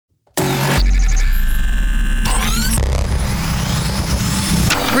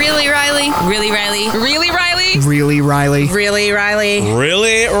Really, Riley? Really, Riley? Really, Riley? Really, Riley? Really, Riley?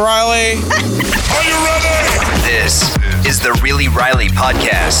 Really, Riley? Are you ready? This is the Really Riley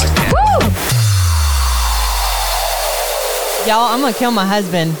podcast. Woo! Y'all, I'm going to kill my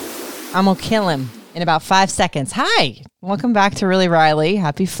husband. I'm going to kill him in about 5 seconds. Hi. Welcome back to Really Riley.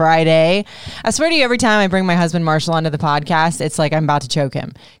 Happy Friday. I swear to you, every time I bring my husband Marshall onto the podcast, it's like I'm about to choke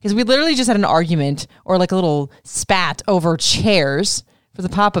him. Because we literally just had an argument or like a little spat over chairs for the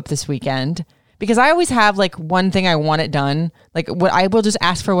pop-up this weekend. Because I always have like one thing I want it done. Like what I will just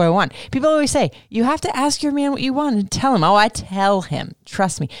ask for what I want. People always say, you have to ask your man what you want and tell him. Oh, I tell him.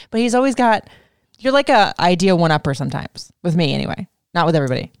 Trust me. But he's always got, you're like a idea one-upper sometimes. With me anyway. Not with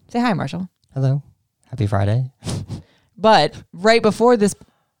everybody. Say hi, Marshall. Hello. Happy Friday. But right before this,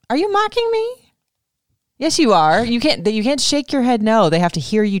 are you mocking me? Yes, you are. You can't shake your head no. They have to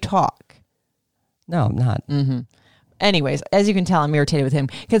hear you talk. No, I'm not. Mm-hmm. Anyways, as you can tell, I'm irritated with him.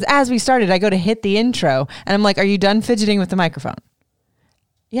 Because as we started, I go to hit the intro, and I'm like, are you done fidgeting with the microphone?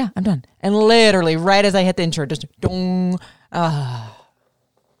 Yeah, I'm done. And literally, right as I hit the intro, just dong. And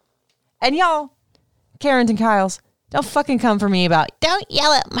y'all, Karens and Kyles, don't fucking come for me about, don't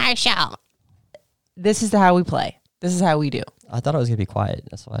yell at Marshall. This is how we play. This is how we do. I thought it was going to be quiet.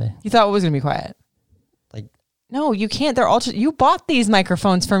 That's why. You thought it was going to be quiet. Like, no, you can't. They're ultra. You bought these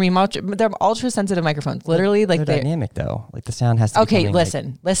microphones for me. They're ultra sensitive microphones. Literally, like they're dynamic though. Like the sound has to. Okay, be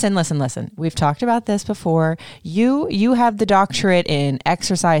listen. We've talked about this before. You have the doctorate in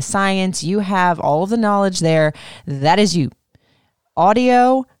exercise science. You have all of the knowledge there. That is you.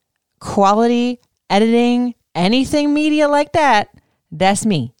 Audio, quality, editing, anything media like that. That's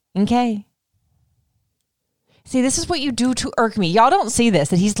me. Okay. See, this is what you do to irk me. Y'all don't see this,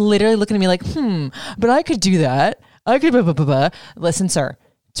 that he's literally looking at me like, but I could do that. I could blah, blah, blah, blah. Listen, sir,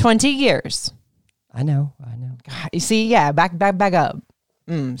 20 years. I know. God, you see, yeah, back up.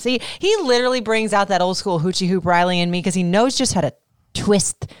 See, he literally brings out that old school hoochie hoop Riley in me because he knows just how to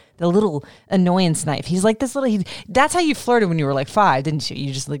twist the little annoyance knife. He's like this little, that's how you flirted when you were like 5, didn't you?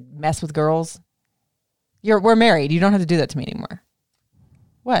 You just like mess with girls. We're married. You don't have to do that to me anymore.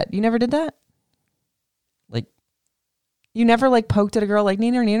 What? You never did that? Like, you never like poked at a girl like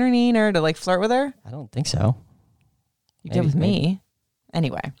neener to like flirt with her? I don't think so. You did with me.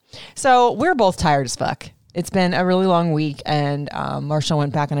 Anyway, so we're both tired as fuck. It's been a really long week and Marshall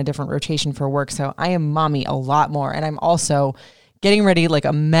went back on a different rotation for work. So I am mommy a lot more. And I'm also getting ready like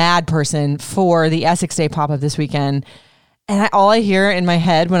a mad person for the Essex Day pop-up this weekend. And all I hear in my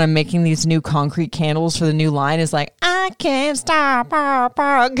head when I'm making these new concrete candles for the new line is like, I can't stop.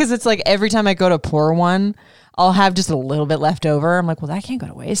 Because it's like every time I go to pour one, I'll have just a little bit left over. I'm like, well, that can't go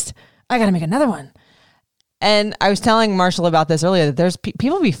to waste. I got to make another one. And I was telling Marshall about this earlier, that there's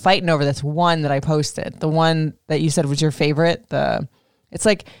people be fighting over this one that I posted. The one that you said was your favorite. It's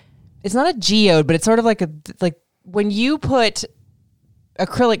like, it's not a geode, but it's sort of like when you put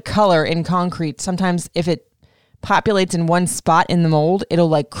acrylic color in concrete, sometimes if it populates in one spot in the mold, it'll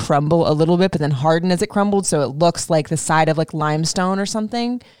like crumble a little bit, but then harden as it crumbled. So it looks like the side of like limestone or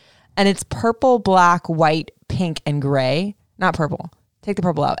something. And it's purple, black, white, pink, and gray. Not purple. Take the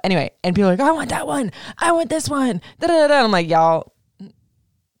purple out. Anyway, and people are like, I want that one. I want this one. And I'm like, y'all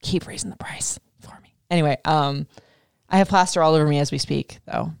keep raising the price for me. Anyway, I have plaster all over me as we speak,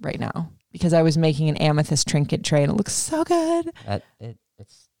 though, right now, because I was making an amethyst trinket tray and it looks so good.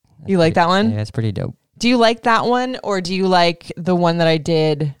 You like that one? Yeah, it's pretty dope. Do you like that one or do you like the one that I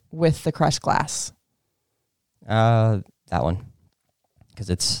did with the crushed glass? That one. Because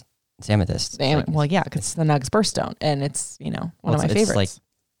it's amethyst. Well, yeah, because it's the Nugs birthstone, and it's, one of my favorites. Like,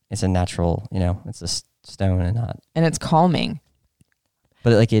 it's a natural, it's a stone and not. And it's calming.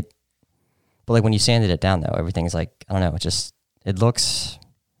 But when you sanded it down, though, everything's like, I don't know, it looks,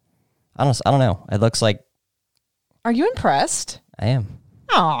 I don't know. It looks like. Are you impressed? I am.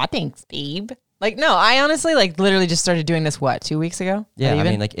 Oh, thanks, babe. Like, no, I honestly, like, literally just started doing this, 2 weeks ago? Yeah, I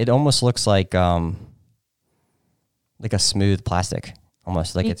mean, like, it almost looks like a smooth plastic.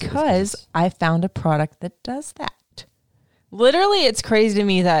 Almost like because I found a product that does that. Literally, it's crazy to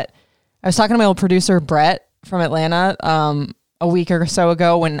me that I was talking to my old producer, Brett, from Atlanta, a week or so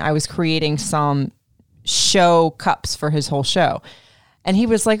ago when I was creating some show cups for his whole show. And he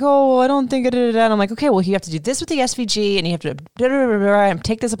was like, oh, I don't think it. And I'm like, okay, well, you have to do this with the SVG and you have to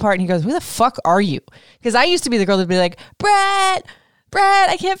take this apart. And he goes, who the fuck are you? Because I used to be the girl that'd be like, Brett,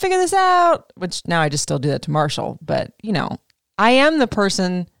 I can't figure this out. Which now I just still do that to Marshall. But, I am the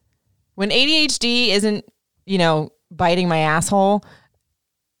person when ADHD isn't, biting my asshole,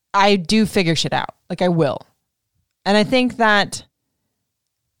 I do figure shit out. Like I will. And I think that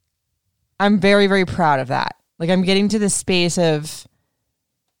I'm very, very proud of that. Like I'm getting to this space of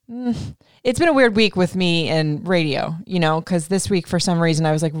it's been a weird week with me and radio, because this week for some reason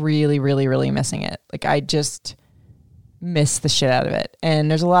I was like really, really, really missing it. Like I just miss the shit out of it.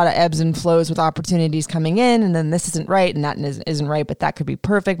 And there's a lot of ebbs and flows with opportunities coming in, and then this isn't right and that isn't right, but that could be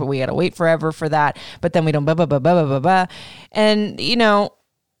perfect, but we got to wait forever for that. But then we don't blah, blah, blah, blah, blah, blah, blah. And,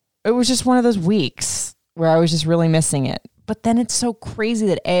 it was just one of those weeks where I was just really missing it. But then it's so crazy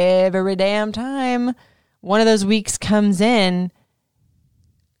that every damn time one of those weeks comes in,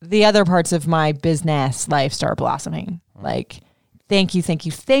 the other parts of my business life start blossoming. Like, thank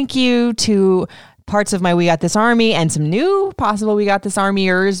you to parts of my We Got This Army and some new possible We Got This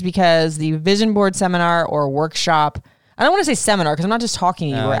Armiers, because the vision board seminar or workshop, I don't want to say seminar because I'm not just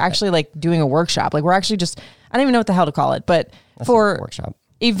talking to you. We're actually like doing a workshop. Like we're actually just, I don't even know what the hell to call it, but That's for a workshop.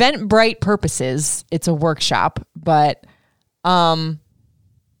 Eventbrite purposes, it's a workshop, but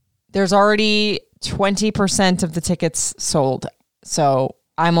there's already 20% of the tickets sold. So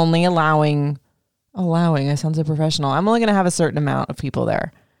I'm only allowing, I sound so professional. I'm only going to have a certain amount of people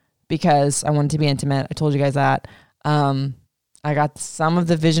there because I wanted to be intimate. I told you guys that. I got some of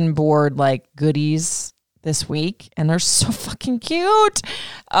the vision board like goodies this week and they're so fucking cute.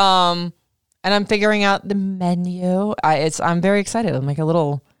 And I'm figuring out the menu. I'm very excited. I'm like a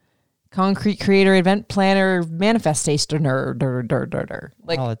little concrete creator, event planner, manifestationer.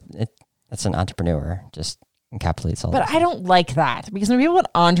 Like, that's an entrepreneur. Just encapsulates all. But I don't like that because when people put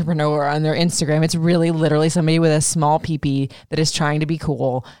entrepreneur on their Instagram, it's really literally somebody with a small peepee that is trying to be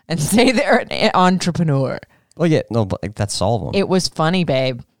cool and say they're an entrepreneur. Well, yeah, no, but like, that's all of them. It was funny,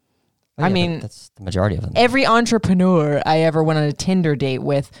 babe. Oh, yeah, I mean, that's the majority of them. Every entrepreneur I ever went on a Tinder date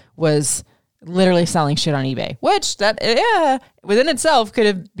with was literally selling shit on eBay, which within itself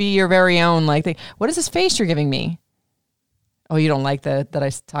could be your very own like thing. What is this face you're giving me? Oh, you don't like that I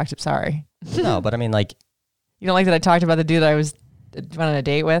talked to, sorry. No, but I mean, like, you don't like that I talked about the dude that I was went on a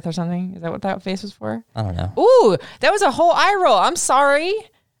date with or something? Is that what that face was for? I don't know. Ooh, that was a whole eye roll. I'm sorry.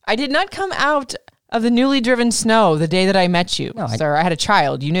 I did not come out of the newly driven snow the day that I met you, sir. I had a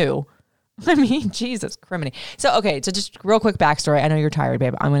child. You knew. I mean, Jesus, criminy. So, okay, so just real quick backstory. I know you're tired,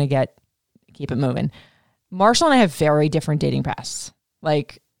 babe. I'm going to keep it moving. Marshall and I have very different dating paths.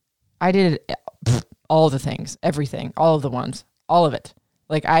 Like, I did all the things, everything, all of the ones, all of it.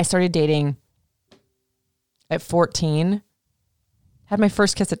 Like, I started dating at 14, had my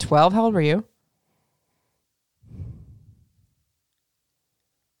first kiss at 12. How old were you?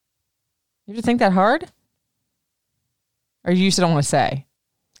 You just think that hard? Or you just don't want to say?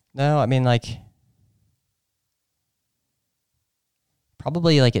 No, I mean, like,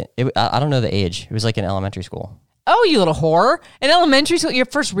 probably like, I don't know the age. It was like in elementary school. Oh, you little whore. In elementary school, your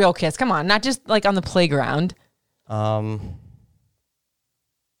first real kiss. Come on, not just like on the playground. Probably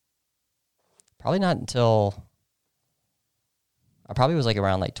not until, I probably was like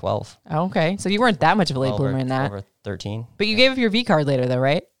around like 12. Oh, okay. So you weren't that much of a late bloomer in that. 12 or 13. But you gave up your V card later though,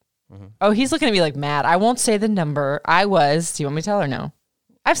 right? Mm-hmm. Oh, he's looking at me like mad. I won't say the number. Do you want me to tell her no?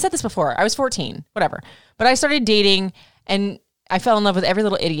 I've said this before. I was 14, whatever. But I started dating and I fell in love with every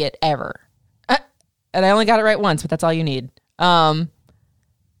little idiot ever. And I only got it right once, but that's all you need.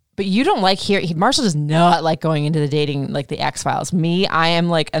 But you don't like Marshall does not like going into the dating, like the X-Files. Me, I am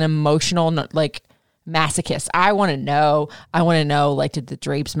like an emotional, like masochist. I want to know, like, did the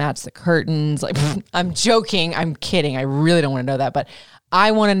drapes match the curtains? Like, I'm joking. I'm kidding. I really don't want to know that. But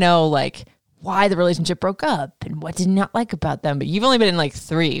I want to know, like, why the relationship broke up and what did you not like about them. But you've only been in like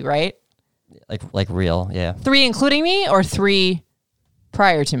 3, right? Like real, yeah. 3 including me or 3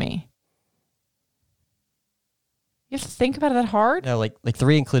 prior to me? You have to think about it that hard? No, like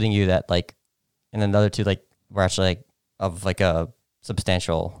 3 including you that like, and then the other 2 like were actually like of like a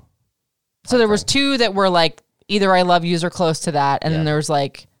substantial. So there was 2 that were like either I love yous or close to that, and then there was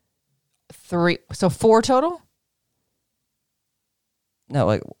like 3, so 4 total? No,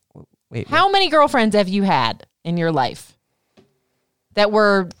 like wait. How many girlfriends have you had in your life that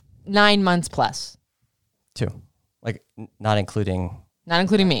were 9 months plus? 2, like not including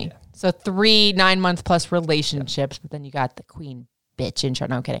me. Yeah. So 3 9-month plus relationships, but then you got the queen bitch in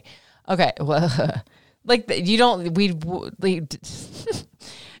charge. No, I'm kidding. Okay, well, like you don't.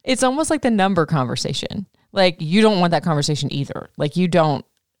 It's almost like the number conversation. Like you don't want that conversation either. Like you won't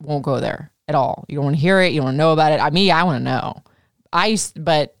go there at all. You don't want to hear it. You don't want to know about it. I want to know.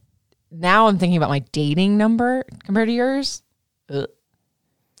 But now I'm thinking about my dating number compared to yours. Because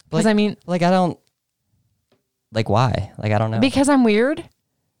like, I mean, like I don't. Like why? Like I don't know. Because I'm weird.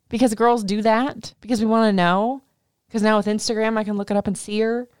 Because girls do that. Because we want to know. Because now with Instagram, I can look it up and see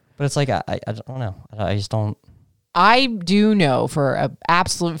her. But it's like I don't know. I just don't. I do know for an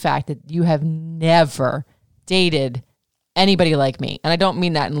absolute fact that you have never dated anybody like me. And I don't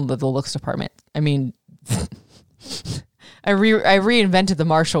mean that in the looks department. I mean, I reinvented the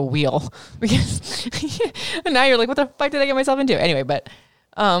Marshall wheel because and now you're like, what the fuck did I get myself into? Anyway, but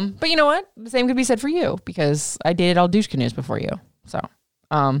you know what? The same could be said for you because I dated all douche canoes before you. So,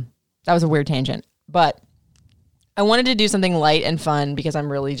 that was a weird tangent, but I wanted to do something light and fun because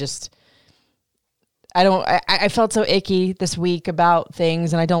I'm really just, I felt so icky this week about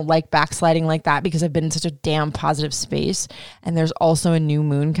things, and I don't like backsliding like that because I've been in such a damn positive space. And there's also a new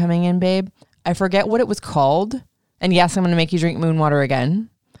moon coming in, babe. I forget what it was called. And yes, I'm going to make you drink moon water again.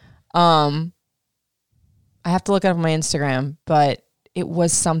 I have to look it up on my Instagram, but it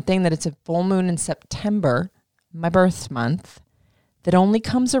was something that it's a full moon in September, my birth month, that only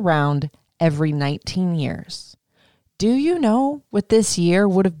comes around every 19 years. Do you know what this year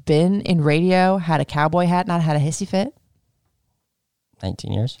would have been in radio had a cowboy hat not had a hissy fit?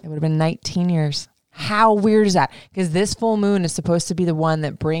 19 years? It would have been 19 years. How weird is that? Because this full moon is supposed to be the one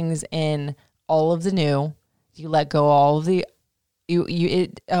that brings in all of the new. You let go all of the,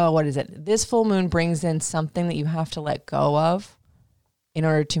 what is it? This full moon brings in something that you have to let go of in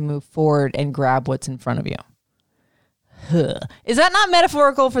order to move forward and grab what's in front of you. Is that not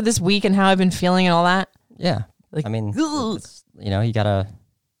metaphorical for this week and how I've been feeling and all that? Yeah. Like, I mean, you gotta.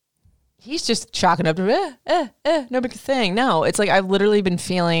 He's just chalking up to no big thing. No, it's like I've literally been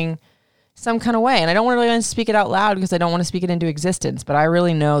feeling some kind of way, and I don't really want to speak it out loud because I don't want to speak it into existence. But I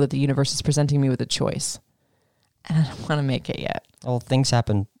really know that the universe is presenting me with a choice, and I don't want to make it yet. Well, things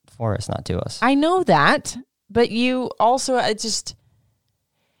happen for us, not to us. I know that, but you also,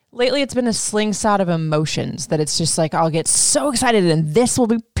 lately it's been a slingshot of emotions that it's just like I'll get so excited and this will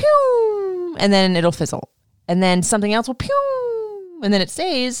be pew, and then it'll fizzle. And then something else will pew, and then it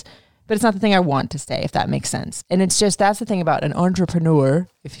stays, but it's not the thing I want to stay, if that makes sense. And it's just, that's the thing about an entrepreneur,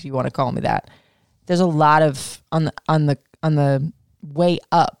 if you want to call me that. There's a lot of, on the way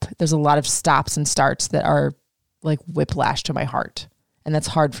up, there's a lot of stops and starts that are like whiplash to my heart. And that's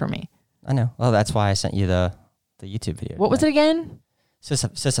hard for me. I know. Well, that's why I sent you the YouTube video. What was it again?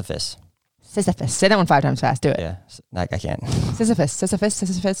 Sisyphus. Sisyphus. Say that one 5 times fast. Do it. Yeah, I can't. Sisyphus.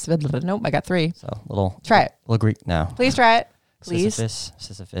 Nope, I got 3. So Try it. Little Greek now. Please try it. Please.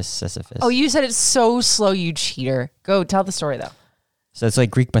 Sisyphus. Oh, you said it so slow, you cheater. Go tell the story though. So it's like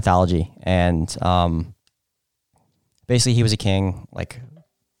Greek mythology, and basically he was a king. Like a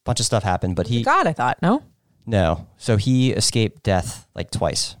bunch of stuff happened, but he God, I thought no. So he escaped death like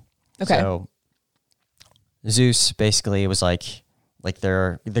twice. Okay. So Zeus basically was like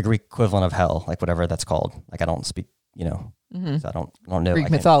they're the Greek equivalent of hell, like whatever that's called. Like I don't speak, so I don't know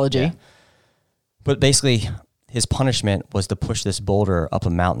Greek mythology. Yeah. But basically his punishment was to push this boulder up a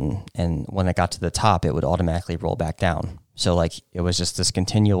mountain, and when it got to the top, it would automatically roll back down. So like it was just this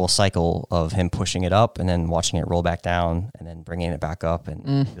continual cycle of him pushing it up and then watching it roll back down and then bringing it back up,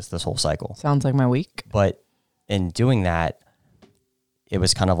 and just this whole cycle. Sounds like my week. But in doing that, it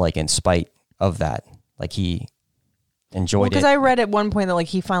was kind of like in spite of that. Like he enjoyed it. Because I read at one point that like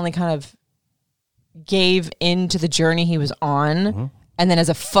he finally kind of gave into the journey he was on, and then as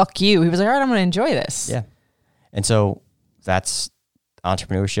a fuck you, he was like, all right, I'm going to enjoy this. Yeah. And so that's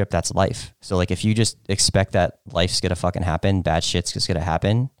entrepreneurship, that's life. So like if you just expect that life's going to fucking happen, bad shit's just going to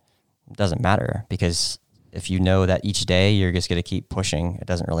happen, it doesn't matter, because if you know that each day you're just going to keep pushing, it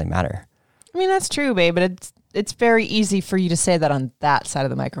doesn't really matter. I mean, that's true, babe, but it's very easy for you to say that on that side of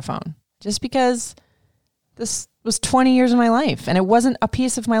the microphone, just because this was 20 years of my life, and it wasn't a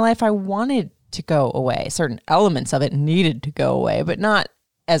piece of my life I wanted to go away. Certain elements of it needed to go away, but not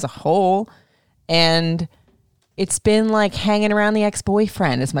as a whole. And it's been like hanging around the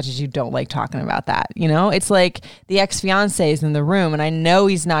ex-boyfriend, as much as you don't like talking about that. It's like the ex-fiance is in the room, and I know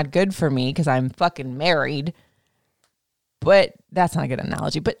he's not good for me because I'm fucking married. But that's not a good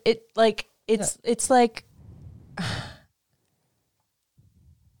analogy. But it's like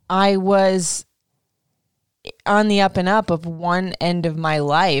I was on the up and up of one end of my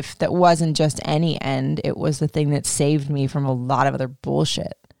life that wasn't just any end. It was the thing that saved me from a lot of other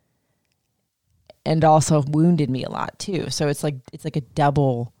bullshit, and also wounded me a lot too. So it's like a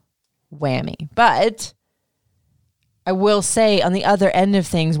double whammy. But I will say on the other end of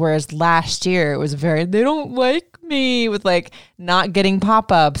things, whereas last year it was they don't like me, with like not getting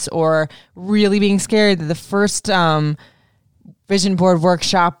pop-ups or really being scared that the first vision board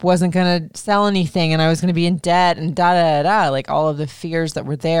workshop wasn't going to sell anything and I was going to be in debt and like all of the fears that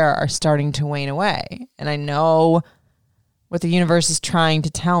were there are starting to wane away. And I know what the universe is trying to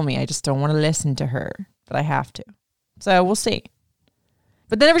tell me. I just don't want to listen to her, but I have to. So we'll see.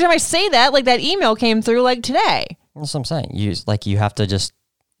 But then every time I say that, like that email came through like today. That's what I'm saying. You have to just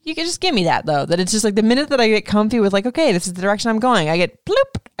You can just give me that though. That it's just like the minute that I get comfy with like, okay, this is the direction I'm going, I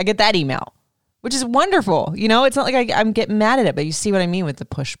get that email, which is wonderful. You know, it's not like I'm getting mad at it, but you see what I mean with the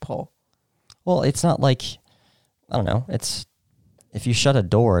push pull. Well, it's not like, I don't know. It's, if you shut a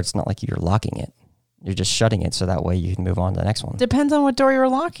door, it's not like you're locking it. You're just shutting it so that way you can move on to the next one. Depends on what door you're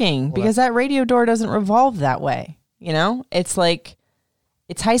locking, because that radio door doesn't revolve that way. You know, it's like,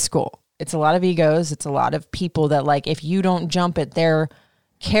 it's high school. It's a lot of egos. It's a lot of people that like, if you don't jump at their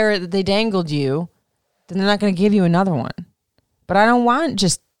carrot that they dangled you, then they're not going to give you another one. But I don't want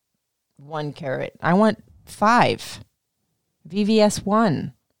just one carrot. I want 5. VVS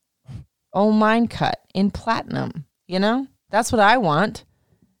 1. Oh, mine cut in platinum. You know, that's what I want,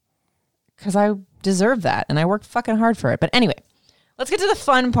 because I deserve that and I work fucking hard for it. But anyway, let's get to the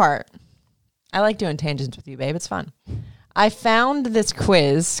fun part. I like doing tangents with you, babe. It's fun. I found this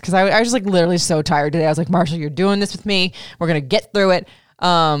quiz because I was like literally so tired today. I was like, Marshall, you're doing this with me. We're going to get through it.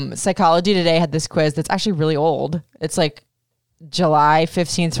 Psychology Today had this quiz that's actually really old. It's like July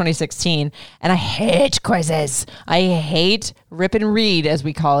 15th, 2016. And I hate quizzes. I hate rip and read, as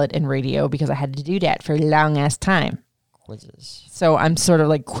we call it in radio, because I had to do that for a long ass time. Quizzes. So I'm sort of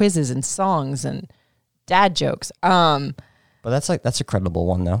like quizzes and songs and dad jokes. But that's a credible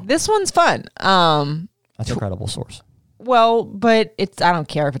one though. This one's fun. That's a credible source. Well, but I don't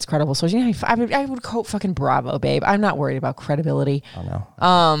care if it's credible source. You know, I would quote fucking Bravo, babe. I'm not worried about credibility. Oh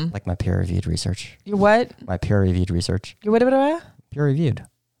no. Like my peer-reviewed research. You what? My peer-reviewed research. You what? Peer-reviewed.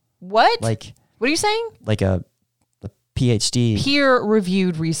 What? Like, what are you saying? like a PhD.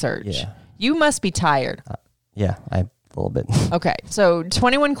 Peer-reviewed research. Yeah. You must be tired. Yeah, a little bit. Okay, so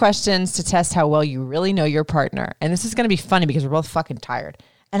 21 questions to test how well you really know your partner. And this is going to be funny because we're both fucking tired.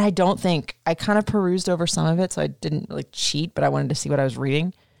 And I kind of perused over some of it, so I didn't really cheat, but I wanted to see what I was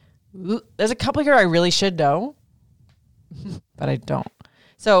reading. Ooh, there's a couple here I really should know, but I don't.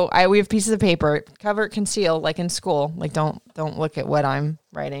 So we have pieces of paper, cover, conceal, like in school. Like don't look at what I'm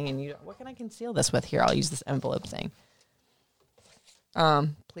writing. And what can I conceal this with here? I'll use this envelope thing.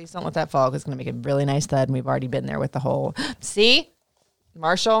 Please don't let that fall, because it's going to make a really nice thud, and we've already been there with the whole, see?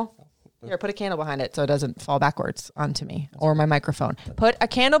 Marshall? Here, put a candle behind it so it doesn't fall backwards onto me or my microphone. Put a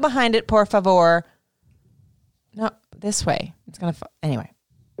candle behind it, por favor. No, this way. It's going to anyway.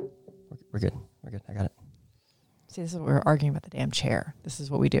 We're good. I got it. See, this is what we're arguing about, the damn chair. This is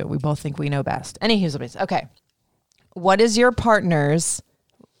what we do. We both think we know best. Anywho, okay. What is your partner's,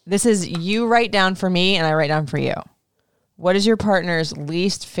 this is you write down for me and I write down for you. What is your partner's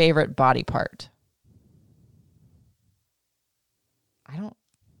least favorite body part?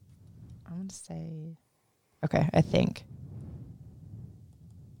 I'm going to say, okay, I think.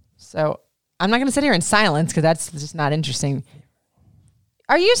 So I'm not going to sit here in silence because that's just not interesting.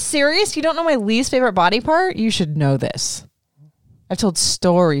 Are you serious? You don't know my least favorite body part? You should know this. I've told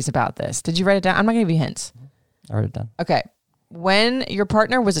stories about this. Did you write it down? I'm not going to give you hints. I wrote it down. Okay. When your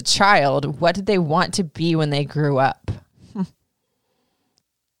partner was a child, what did they want to be when they grew up?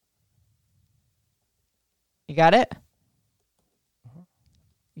 You got it?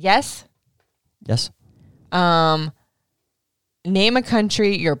 Yes? Yes. Name a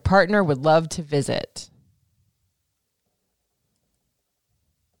country your partner would love to visit.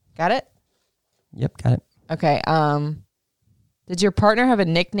 Got it? Yep, got it. Okay. Did your partner have a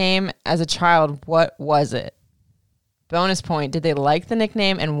nickname as a child? What was it? Bonus point. Did they like the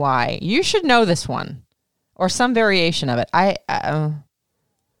nickname and why? You should know this one or some variation of it. I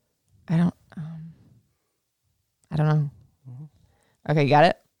don't know. Mm-hmm. Okay, you got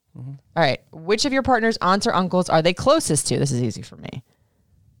it? Mm-hmm. All right. Which of your partner's aunts or uncles are they closest to? This is easy for me.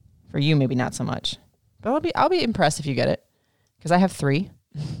 For you, maybe not so much. But I'll be impressed if you get it, because I have 3.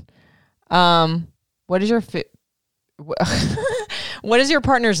 What is your what is your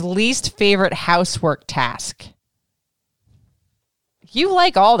partner's least favorite housework task? You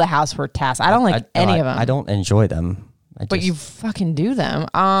like all the housework tasks. I don't like any of them. I don't enjoy them. But you fucking do them.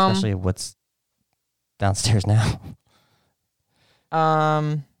 Especially what's downstairs now.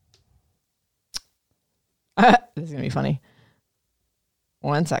 This is gonna be funny.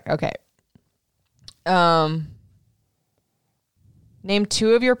 1 sec. Okay. Name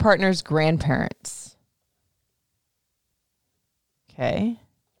 2 of your partner's grandparents. Okay.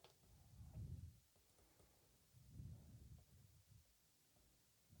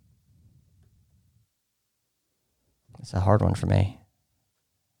 It's a hard one for me.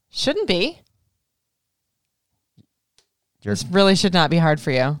 Shouldn't be. This really should not be hard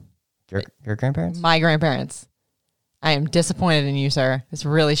for you. Your grandparents? My grandparents. I am disappointed in you, sir. This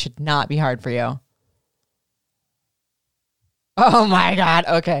really should not be hard for you. Oh my God.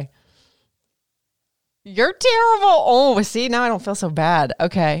 Okay. You're terrible. Oh, see, now I don't feel so bad.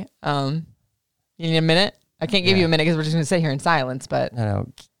 Okay. You need a minute? I can't give you a minute because we're just going to sit here in silence, but.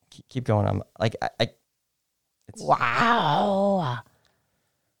 No, keep going. I'm like, Wow.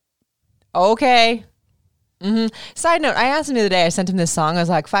 Okay. Side note, I asked him the other day, I sent him this song. I was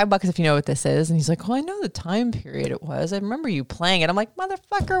like, $5 if you know what this is. And he's like, oh, I know the time period it was. I remember you playing it. I'm like,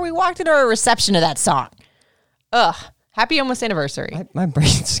 motherfucker, we walked into a reception of that song. Ugh. Happy almost anniversary. my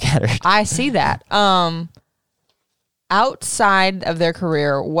brain's scattered. I see that. Outside of their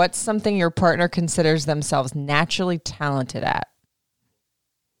career, what's something your partner considers themselves naturally talented at?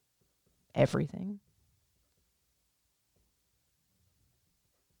 Everything.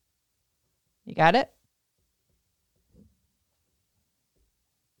 You got it?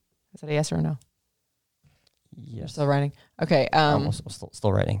 Is that a yes or a no? Yes. Still writing? Okay. Almost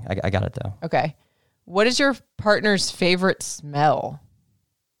still writing. I got it though. Okay. What is your partner's favorite smell?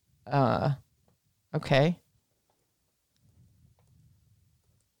 Okay.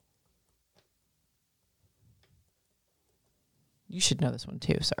 You should know this one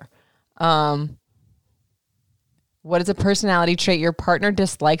too, sir. What is a personality trait your partner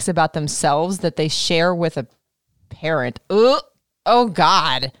dislikes about themselves that they share with a parent? Oh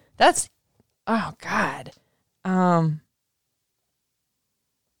God. Oh God.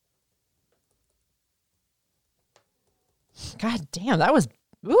 God damn, that was,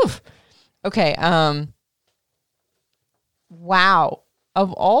 oof. Okay. Wow.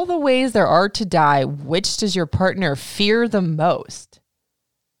 Of all the ways there are to die, which does your partner fear the most?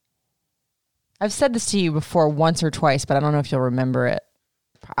 I've said this to you before once or twice, but I don't know if you'll remember it.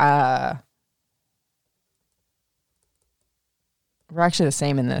 We're actually the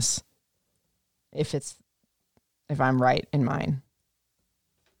same in this. If I'm right in mine.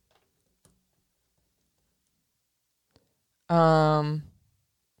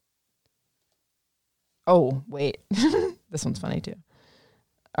 Oh, wait. This one's funny too.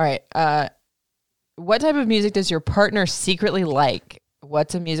 All right. What type of music does your partner secretly like?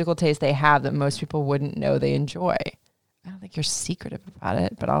 What's a musical taste they have that most people wouldn't know they enjoy? I don't think you're secretive about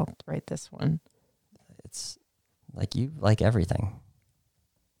it, but I'll write this one. It's like you like everything.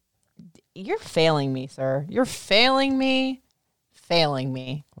 You're failing me, sir. You're failing me. Failing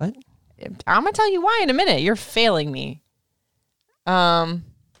me. What? I'm going to tell you why in a minute. You're failing me.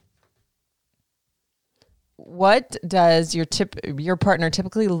 What does your partner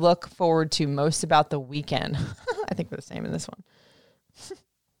typically look forward to most about the weekend? I think we're the same in this one.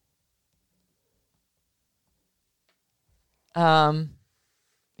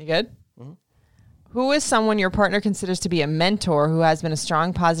 You good? Mm-hmm. Who is someone your partner considers to be a mentor who has been a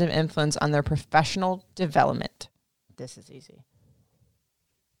strong positive influence on their professional development? This is easy.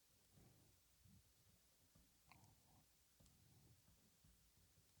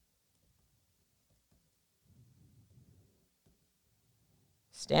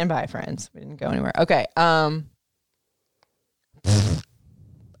 Stand by, friends. We didn't go anywhere. Okay.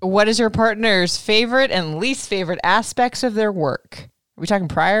 What is your partner's favorite and least favorite aspects of their work? Are we talking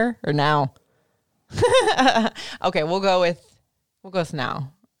prior or now? Okay, we'll go with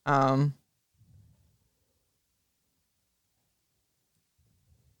now. You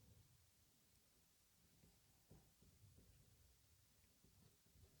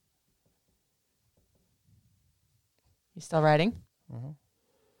still writing? Mm-hmm.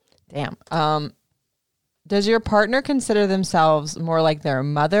 Damn. Does your partner consider themselves more like their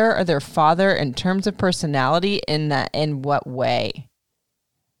mother or their father in terms of personality? In what way?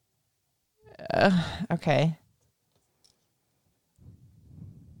 Okay.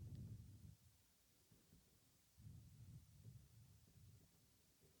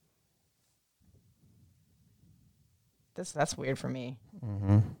 That's weird for me.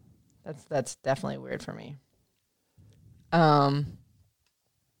 Mm-hmm. That's definitely weird for me.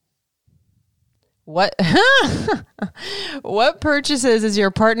 What what purchases is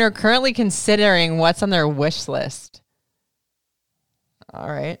your partner currently considering? What's on their wish list? All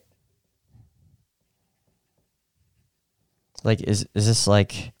right. Like, is this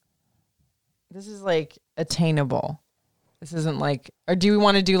like? This is like attainable. This isn't like, or do we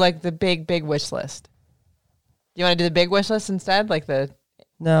want to do like the big wish list? Do you want to do the big wish list instead? Like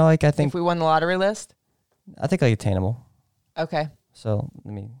no, like I think if we won the lottery list? I think like attainable. Okay. So,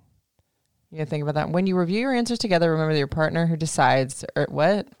 You gotta think about that. When you review your answers together, remember that your partner who decides, or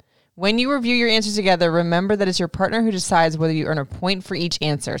what? When you review your answers together, remember that it's your partner who decides whether you earn a point for each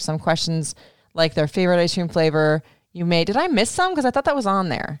answer. Some questions, like their favorite ice cream flavor, did I miss some? Because I thought that was on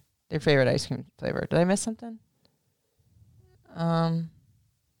there. Their favorite ice cream flavor. Did I miss something? Okay,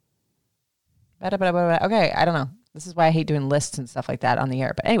 I don't know. This is why I hate doing lists and stuff like that on the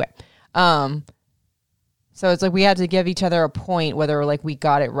air. But anyway, So it's like we had to give each other a point whether like we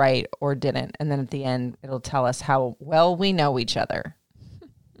got it right or didn't. And then at the end, it'll tell us how well we know each other.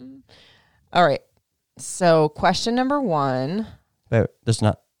 All right. So question number 1. Wait, there's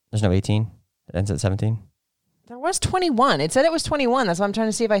no 18. It ends at 17. There was 21. It said it was 21. That's why I'm trying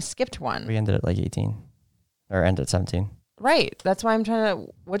to see if I skipped one. We ended at like 18 or end at 17. Right. That's why I'm trying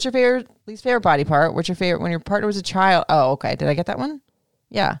to. What's your least favorite body part? What's your favorite when your partner was a child? Oh, okay. Did I get that one?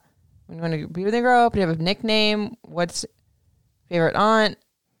 Yeah. When you want to be when they grow up, do you have a nickname? What's favorite aunt?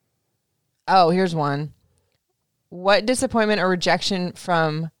 Oh, here's one. What disappointment or rejection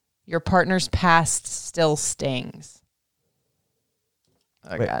from your partner's past still stings?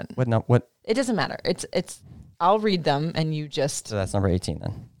 Oh, Wait, God. What? It doesn't matter. It's. I'll read them and you just. So that's number 18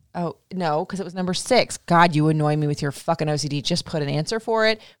 then. Oh, no, because it was number 6. God, you annoy me with your fucking OCD. Just put an answer for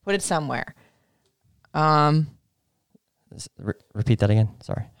it. Put it somewhere. Repeat that again.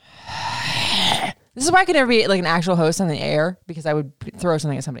 Sorry. This is why I could never be like an actual host on the air because I would throw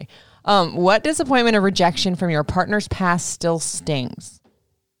something at somebody. What disappointment or rejection from your partner's past still stings?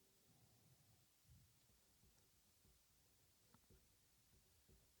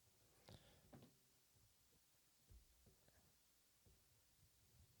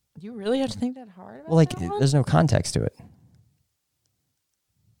 You really have to think that hard about Well, like, that one? there's no context to it.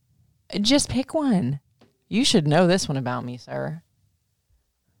 Just pick one. You should know this one about me, sir.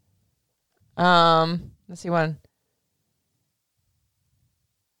 Let's see one.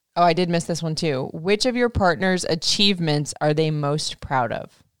 Oh, I did miss this one too. Which of your partner's achievements are they most proud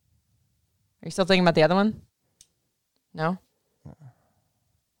of? Are you still thinking about the other one? No?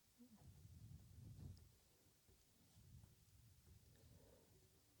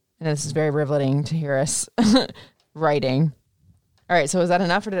 And this is very riveting to hear us writing. All right, so is that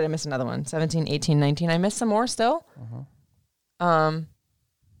enough or did I miss another one? 17, 18, 19. I missed some more still.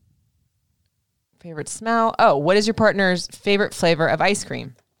 Favorite smell. Oh, what is your partner's favorite flavor of ice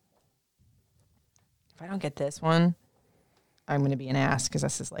cream? If I don't get this one, I'm going to be an ass because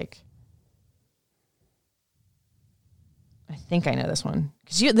this is like, I think I know this one.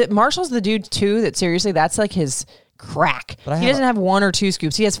 Because Marshall's the dude too that seriously, that's like his crack. But he doesn't have 1 or 2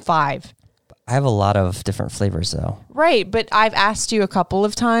 scoops. He has 5. I have a lot of different flavors though. Right, but I've asked you a couple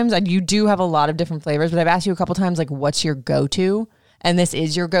of times, and you do have a lot of different flavors, but I've asked you a couple times, like, what's your go-to? And this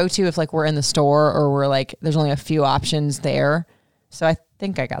is your go-to if, like, we're in the store or we're, like, there's only a few options there. So I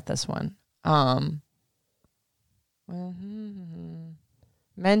think I got this one.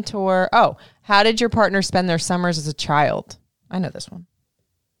 Mentor. Oh, how did your partner spend their summers as a child? I know this one.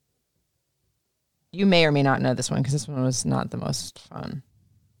 You may or may not know this one because this one was not the most fun.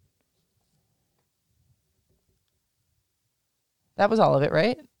 That was all of it,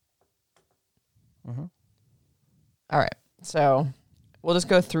 right? Mm-hmm. All right. So we'll just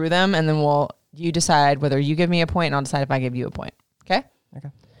go through them and then you decide whether you give me a point and I'll decide if I give you a point. Okay?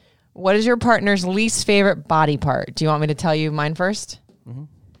 Okay. What is your partner's least favorite body part? Do you want me to tell you mine first? Mm-hmm.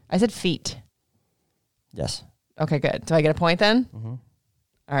 I said feet. Yes. Okay, good. Do I get a point then? Mm-hmm.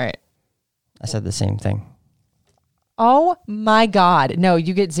 All right. I said the same thing. Oh my God. No,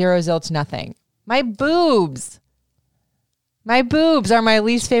 you get 0 zilch nothing. My boobs. My boobs are my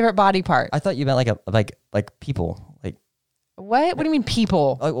least favorite body part. I thought you meant like people. Like what? What do you mean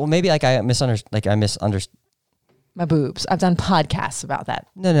people? well, maybe like I misunderstood. My boobs. I've done podcasts about that.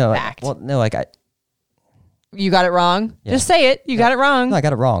 No. Fact. Well, no, like You got it wrong? Yeah. Just say it. You got it wrong. No, I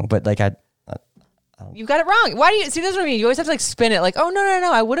got it wrong, but like You got it wrong. Why do you see? That's what I mean. You always have to like spin it like, oh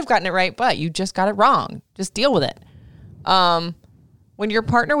no, I would have gotten it right, but you just got it wrong. Just deal with it. When your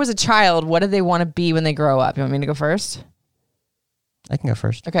partner was a child, what did they want to be when they grow up? You want me to go first? I can go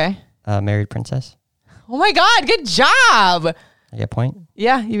first. Okay. Married princess. Oh my God, good job. I get a point.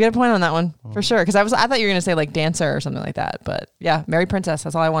 Yeah, you get a point on that one for sure. Because I thought you were gonna say like dancer or something like that, but yeah, married princess.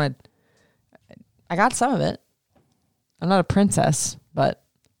 That's all I wanted. I got some of it. I'm not a princess, but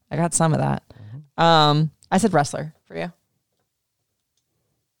I got some of that. I said wrestler for you.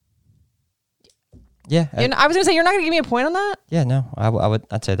 Yeah. I was gonna say you're not gonna give me a point on that. Yeah. No,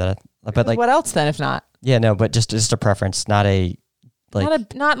 I'd say that. But like, What else then? If not, yeah, no, but just a preference, not a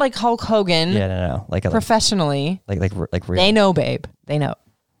like. not like Hulk Hogan. Yeah, no. Like a Professionally, like real. they know, babe. They know.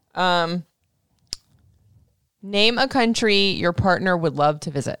 Name a country your partner would love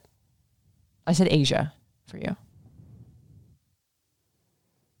to visit. I said Asia for you.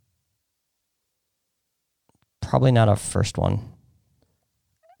 Probably not a first one.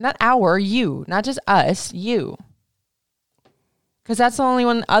 Not you, not just us, you. Because that's the only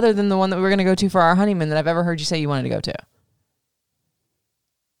one other than the one that we were going to go to for our honeymoon that I've ever heard you say you wanted to go to.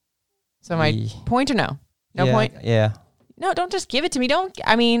 So my point or no? No yeah, point? Yeah. No, don't just give it to me.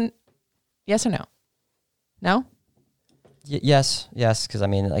 Yes or no? No? Yes, because I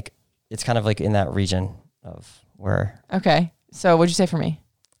mean, like, it's kind of like in that region of where Okay. So what'd you say for me?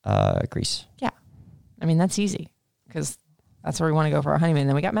 Greece. Yeah. I mean, that's easy because that's where we want to go for our honeymoon.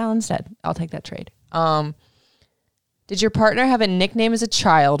 Then we got Mal instead. I'll take that trade. Did your partner have a nickname as a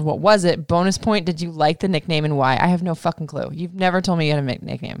child? What was it? Bonus point. Did you like the nickname and why? I have no fucking clue. You've never told me you had a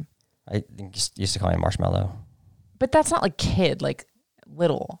nickname. I think used to call him Marshmallow. But that's not like kid, like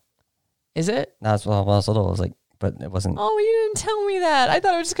little. Is it? No, when I was little, it was like, but it wasn't. Oh, you didn't tell me that. I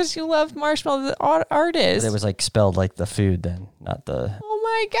thought it was just because you loved Marshmallow, the artist. But it was like spelled like the food then, not the. Oh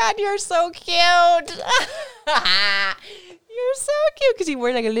my God, you're so cute. You're so cute because you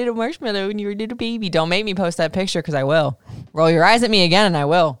were like a little marshmallow when you were a little baby. Don't make me post that picture because I will. Roll your eyes at me again and I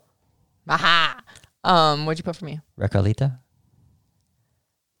will. Aha. What'd you put for me? Recolita?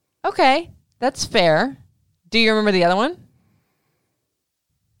 Okay, that's fair. Do you remember the other one?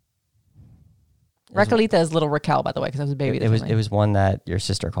 Recolita is little Raquel, by the way, because I was a baby. It was one that your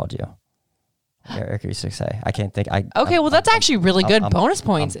sister called you. Erica used to say. I can't think. That's actually really good. Bonus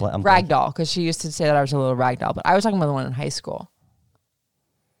points. I'm Ragdoll, because she used to say that I was a little ragdoll, but I was talking about the one in high school.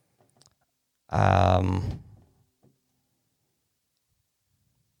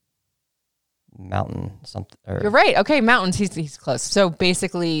 Mountain something. You're right. Okay, mountains. He's close. So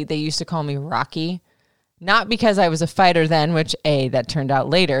basically, they used to call me Rocky, not because I was a fighter then, which that turned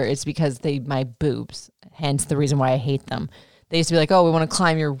out later. It's because my boobs. Hence the reason why I hate them. They used to be like, oh, we want to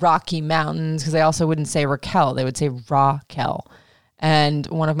climb your Rocky Mountains, because they also wouldn't say Raquel. They would say Raquel. And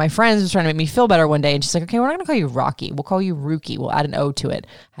one of my friends was trying to make me feel better one day, and she's like, okay, we're not going to call you Rocky. We'll call you Rookie. We'll add an O to it.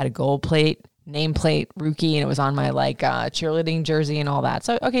 Had a gold plate, nameplate, Rookie, and it was on my cheerleading jersey and all that.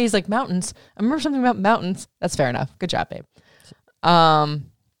 So, okay, he's like, mountains. I remember something about mountains. That's fair enough. Good job, babe.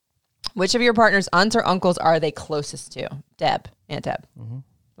 Which of your partner's aunts or uncles are they closest to? Deb, Aunt Deb. Mm-hmm.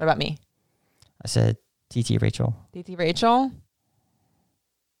 What about me? I said TT Rachel. TT Rachel?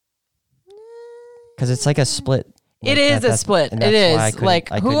 Because it's like a split. It is a split. It is. Like,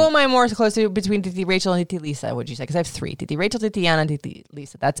 who am I more close to between TT Rachel and TT Lisa, would you say? Because I have three. TT Rachel, TT Anna, and TT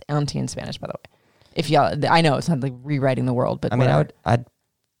Lisa. That's auntie in Spanish, by the way. If y'all, I know it's not like rewriting the world, but I mean, I'd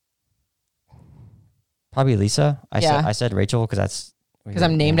probably Lisa. I said Rachel because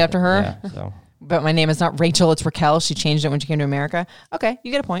I'm named after her. Yeah, so. But my name is not Rachel, it's Raquel. She changed it when she came to America. Okay,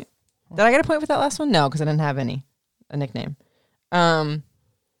 you get a point. Did I get a point for that last one? No, because I didn't have a nickname. Where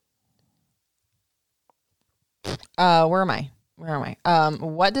am I?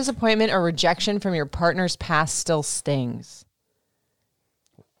 What disappointment or rejection from your partner's past still stings?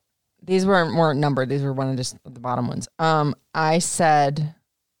 These weren't numbered. These were one of just the bottom ones. I said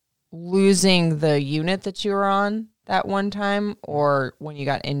losing the unit that you were on that one time, or when you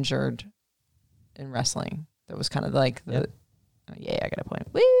got injured in wrestling. That was kind of like the, yeah, I got a point.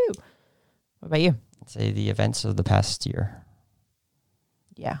 Woo! What about you? I'd say the events of the past year.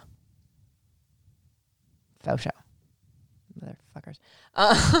 Yeah. Faux show. Motherfuckers.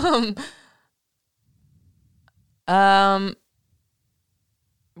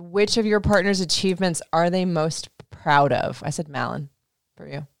 Which of your partner's achievements are they most proud of? I said Malin for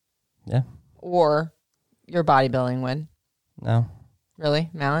you. Yeah. Or your bodybuilding win. No. Really?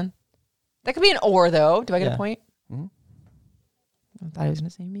 Malin? That could be an or, though. Do I get a point? Mm-hmm. I thought he was going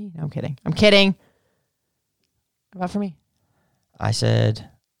to say me. No, I'm kidding. I'm kidding. What about for me? I said,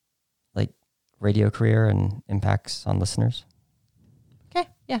 like, radio career and impacts on listeners. Okay.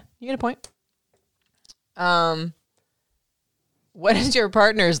 Yeah. You get a point. What is your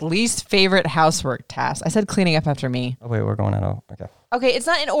partner's least favorite housework task? I said cleaning up after me. Oh, wait, we're going out. Oh, okay. Okay, it's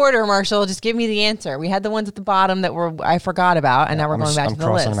not in order, Marshall. Just give me the answer. We had the ones at the bottom that I forgot about, and now we're going back to the list. I'm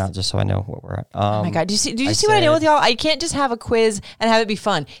crossing them out just so I know what we're at. Oh my God. Did you see what I did with y'all? I can't just have a quiz and have it be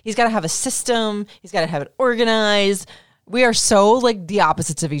fun. He's got to have a system. He's got to have it organized. We are so like the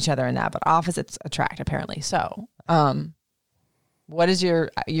opposites of each other in that, but opposites attract apparently. So, what is your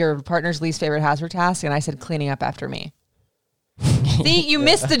partner's least favorite housework task? And I said cleaning up after me. See, you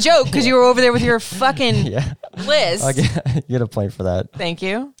missed the joke because you were over there with your fucking list. You get a point for that. Thank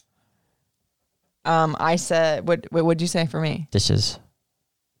you. I said, what'd you say for me? Dishes.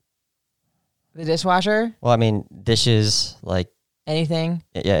 The dishwasher? Well, I mean, dishes, like... Anything?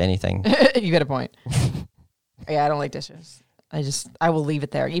 Yeah, anything. You get a point. Yeah, I don't like dishes. I will leave it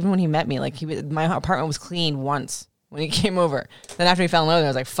there. Even when he met me, like my apartment was clean once when he came over. Then after he fell in love with me, I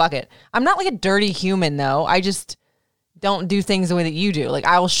was like, fuck it. I'm not like a dirty human, though. I just... don't do things the way that you do. Like,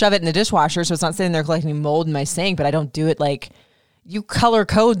 I will shove it in the dishwasher so it's not sitting there collecting mold in my sink, but I don't do it like you color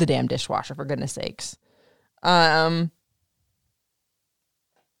code the damn dishwasher, for goodness sakes. Where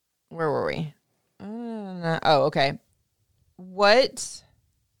were we? Oh, okay. Where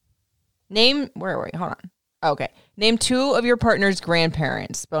were we? Hold on. Okay. Name 2 of your partner's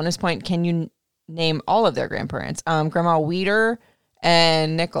grandparents. Bonus point. Can you name all of their grandparents? Grandma Weeder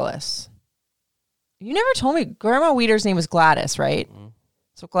and Nicholas. You never told me. Grandma Weeder's name was Gladys, right? Mm-hmm.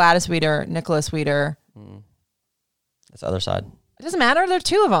 So Gladys Weeder, Nicholas Weeder. Mm-hmm. That's the other side. It doesn't matter. There are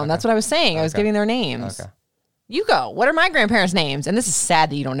 2 of them. Okay. That's what I was saying. I was giving their names. Okay. You go. What are my grandparents' names? And this is sad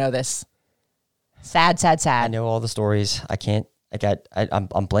that you don't know this. Sad, sad, sad. I know all the stories. I can't. I'm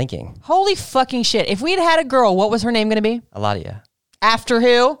blanking. Holy fucking shit. If we'd had a girl, what was her name going to be? Eladia. After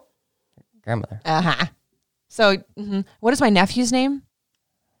who? Grandmother. Uh-huh. So, what is my nephew's name?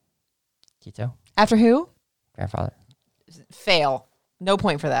 Quito. After who? Grandfather. Fail. No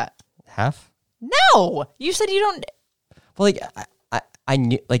point for that. Half? No. You said you don't. Well, I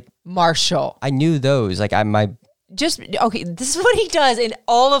knew, Marshall. I knew those. Okay, this is what he does in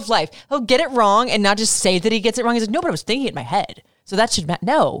all of life. He'll get it wrong and not just say that he gets it wrong. He's like, no, but I was thinking it in my head. So that should matter.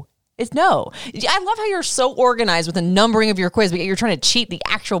 No. It's no. I love how you're so organized with the numbering of your quiz, but you're trying to cheat the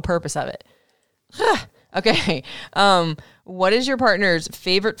actual purpose of it. Okay. What is your partner's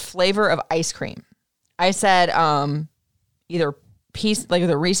favorite flavor of ice cream? I said either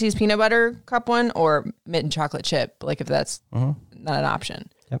the Reese's peanut butter cup one or mint and chocolate chip, if that's not an option.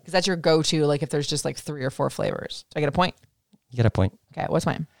 Because that's your go-to, if there's just 3 or 4 flavors. Do I get a point? You get a point. Okay, what's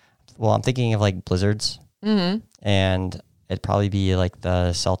mine? Well, I'm thinking of Blizzards. Mm-hmm. And it'd probably be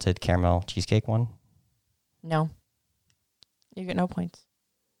the salted caramel cheesecake one. No. You get no points.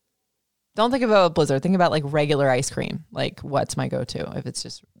 Don't think about Blizzard. Think about regular ice cream. What's my go-to if it's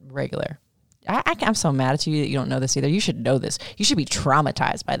just regular? I'm so mad at you that you don't know this either. You should know this. You should be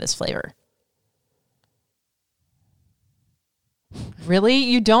traumatized by this flavor. Really?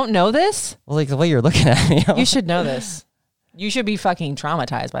 You don't know this? Well, the way you're looking at me. You should know this. You should be fucking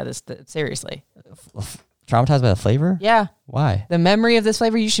traumatized by this. Seriously. Traumatized by the flavor? Yeah. Why? The memory of this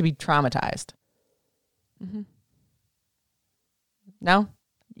flavor, you should be traumatized. Mm-hmm. No?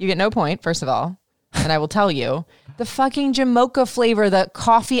 You get no point, first of all. And I will tell you. The fucking Jamocha flavor, the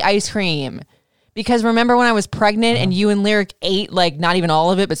coffee ice cream. Because remember when I was pregnant and you and Lyric ate not even all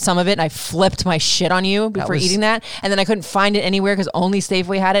of it, but some of it, and I flipped my shit on you before eating that, and then I couldn't find it anywhere because only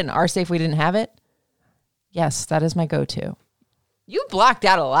Safeway had it and our Safeway didn't have it? Yes, that is my go-to. You blocked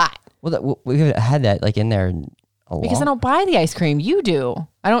out a lot. Well, we've had that in there a lot. Because I don't buy the ice cream. You do.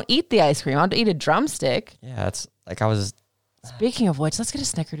 I don't eat the ice cream. I'll eat a drumstick. Yeah, it's I was... Speaking of which, let's get a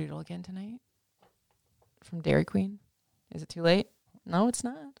Snickerdoodle again tonight. From Dairy Queen. Is it too late? No, it's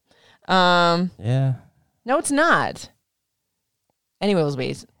not. Yeah. No, it's not.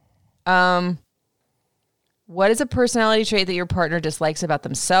 Anyways, what is a personality trait that your partner dislikes about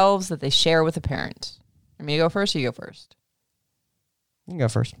themselves that they share with a parent? Want me to go first or you go first? You can go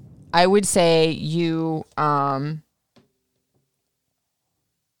first. I would say you,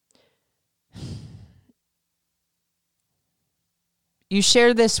 you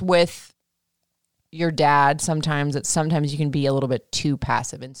share this with your dad sometimes, that sometimes you can be a little bit too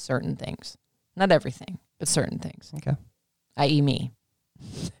passive in certain things. Not everything, but certain things. Okay. I.e. me.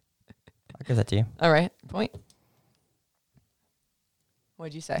 I'll give that to you. All right. Point.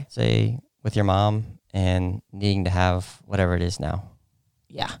 What'd you say? Say with your mom and needing to have whatever it is now.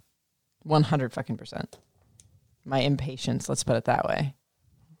 Yeah. 100%. My impatience, let's put it that way.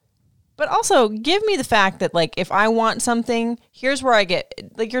 But also, give me the fact that, if I want something, here's where I get,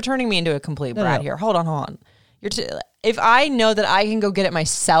 you're turning me into a complete brat here. Hold on. If I know that I can go get it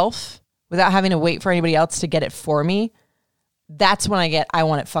myself without having to wait for anybody else to get it for me, that's when I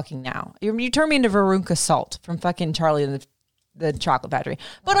want it fucking now. You turn me into Veruca Salt from fucking Charlie and the Chocolate Factory.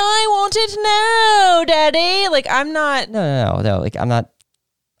 But I want it now, Daddy. I'm not. No. I'm not.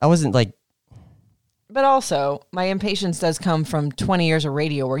 I wasn't But also, my impatience does come from 20 years of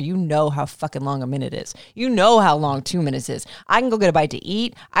radio where you know how fucking long a minute is. You know how long 2 minutes is. I can go get a bite to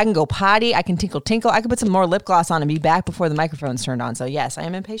eat. I can go potty. I can tinkle. I can put some more lip gloss on and be back before the microphone's turned on. So yes, I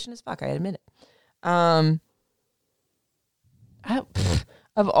am impatient as fuck. I admit it.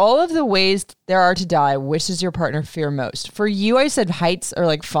 Of all of the ways there are to die, which does your partner fear most? For you, I said heights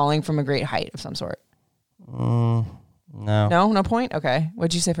or falling from a great height of some sort. No. No point? Okay.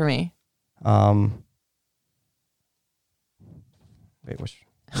 What'd you say for me? Wait, which?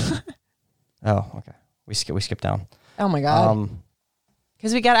 Oh, okay. We skipped down. Oh my God.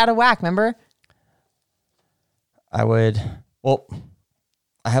 Because we got out of whack, remember? I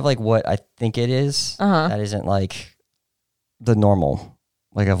have what I think it is. That isn't the normal,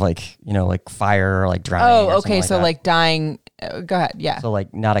 of fire or drowning. Oh, okay. So dying. Go ahead. Yeah. So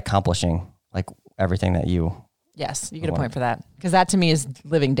not accomplishing everything that you. Yes, you get a point for that. Because that to me is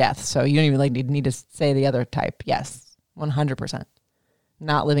living death. So you don't even need to say the other type. Yes, 100%.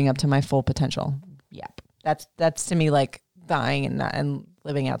 Not living up to my full potential. Yep. That's to me like dying and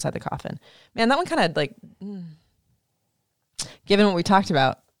living outside the coffin. Man, that one kind of like, given what we talked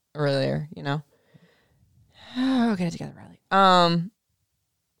about earlier, you know. Oh, get it together, Riley.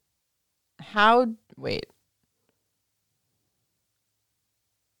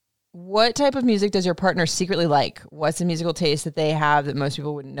 What type of music does your partner secretly like? What's a musical taste that they have that most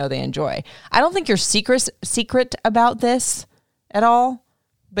people wouldn't know they enjoy? I don't think you're secret about this at all,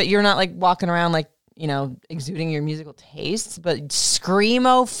 but you're not like walking around like, you know, exuding your musical tastes, but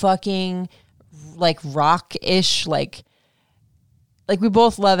screamo fucking like rock-ish, like we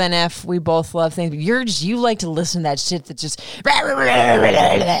both love NF, we both love things, but you like to listen to that shit that just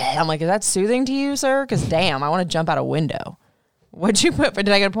I'm like, is that soothing to you, sir? Because damn, I want to jump out a window. What'd you put? Did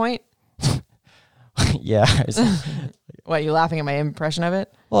I get a point? Yeah. What, you laughing at my impression of it?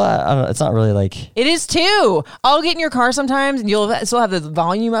 Well, I don't know. It's not really like... It is too. I'll get in your car sometimes and you'll still have the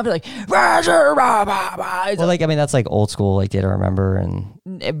volume up. Like, well, like, I mean, that's like old school, like Day to Remember.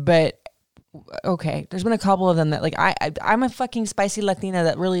 But, okay. There's been a couple of them that like, I'm a fucking spicy Latina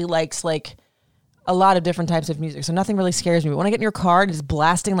that really likes like a lot of different types of music. So nothing really scares me. But when I get in your car and it's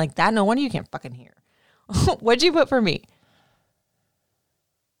blasting like that, no wonder you can't fucking hear. What'd you put for me?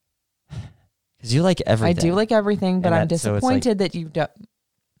 Because you like everything. I do like everything, but I'm disappointed that you don't.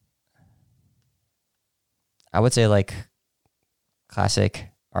 I would say like classic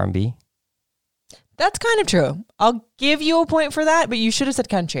R&B. That's kind of true. I'll give you a point for that, but you should have said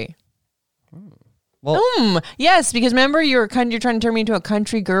country. Well, yes, because remember you're trying to turn me into a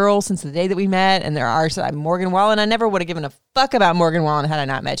country girl since the day that we met, and I'm Morgan Wallen. I never would have given a fuck about Morgan Wallen had I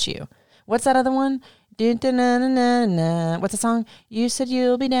not met you. What's that other one? What's the song? You said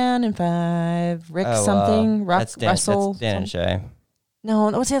you'll be down in 5. Rick something. Russell. That's Dan and Shay. No,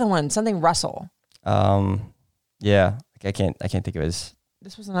 what's the other one? Something Russell. Yeah. I can't think of his.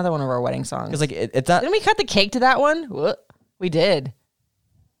 This was another one of our wedding songs. Because like it's not. Didn't we cut the cake to that one? We did.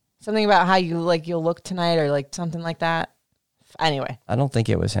 Something about how you'll look tonight or like something like that. Anyway. I don't think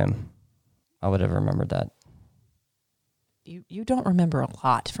it was him. I would have remembered that. You don't remember a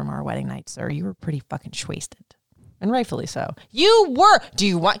lot from our wedding night, sir. You were pretty fucking wasted. And rightfully so. You were.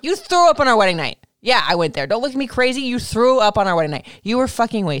 You threw up on our wedding night. Yeah, I went there. Don't look at me crazy. You threw up on our wedding night. You were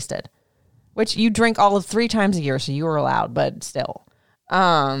fucking wasted. Which you drink all of 3 times a year, so you were allowed, but still.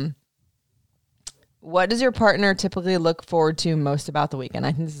 What does your partner typically look forward to most about the weekend?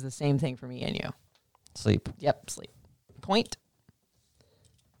 I think this is the same thing for me and you. Sleep. Yep, sleep. Point.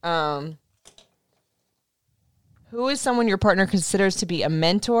 Who is someone your partner considers to be a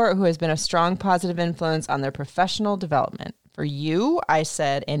mentor who has been a strong positive influence on their professional development? For you, I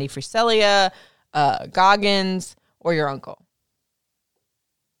said Andy Frisella, Goggins, or your uncle.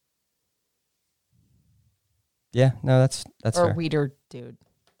 Yeah, no, that's or fair. Or Weeder dude.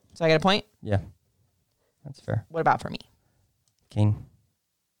 So I get a point? Yeah, that's fair. What about for me? Kane.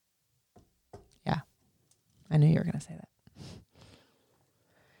 Yeah, I knew you were going to say that.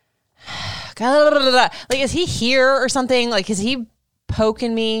 Like, is he here or something? Like, is he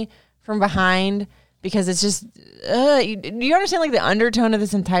poking me from behind? Because it's just, do you understand like the undertone of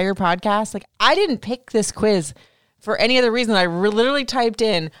this entire podcast? Like, I didn't pick this quiz for any other reason. I literally typed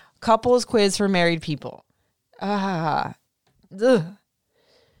in couples quiz for married people. Made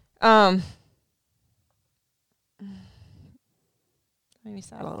me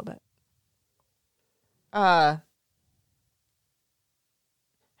sad a little bit.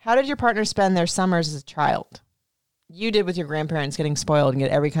 How did your partner spend their summers as a child? You did with your grandparents, getting spoiled and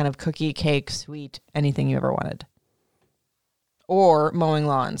get every kind of cookie, cake, sweet, anything you ever wanted. Or mowing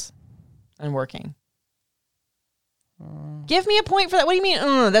lawns and working. Give me a point for that. What do you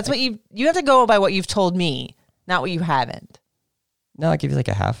mean? That's what you have to go by what you've told me, not what you haven't. No, I'll give you like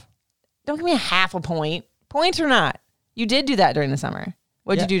a half. Don't give me a half a point. Points or not. You did do that during the summer.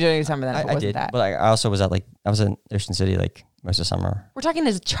 What'd you do during the summer then? I did. That? But I also was I was in Ocean City like most of the summer. We're talking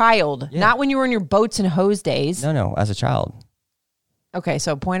as a child, not when you were in your boats and hose days. No, as a child. Okay,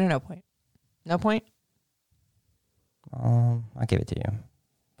 so point or no point? No point? I'll give it to you.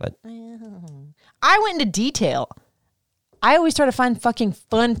 But I went into detail. I always try to find fucking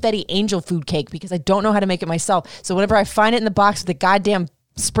funfetti angel food cake because I don't know how to make it myself. So whenever I find it in the box with the goddamn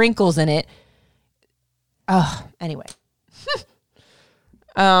sprinkles in it, anyway.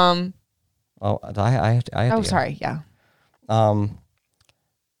 Oh, I have to go. Sorry, yeah.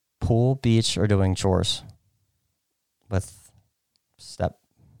 Pool, beach, or doing chores with step.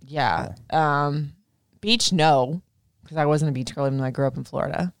 Yeah. Beach, no, because I wasn't a beach girl even though I grew up in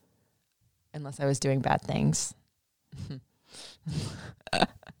Florida, unless I was doing bad things.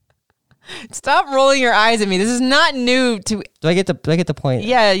 Stop rolling your eyes at me. This is not new to. Do I get the point?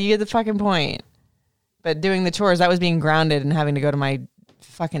 Yeah, you get the fucking point. But doing the chores, that was being grounded and having to go to my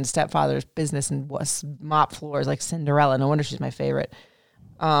fucking stepfather's business and mop floors like Cinderella. No wonder she's my favorite.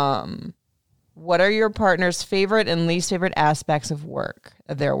 What are your partner's favorite and least favorite aspects of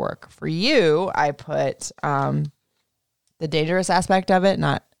their work? For you, I put the dangerous aspect of it,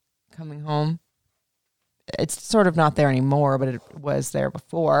 not coming home. It's sort of not there anymore, but it was there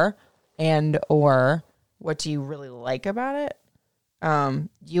before. And or what do you really like about it?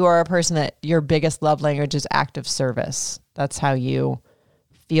 You are a person that your biggest love language is act of service. That's how you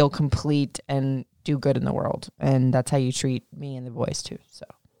feel complete and do good in the world. And that's how you treat me and the boys too. So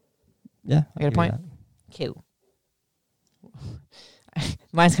Yeah. I get a point. Cool.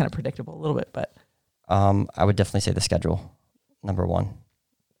 Mine's kind of predictable a little bit, but I would definitely say the schedule, number one.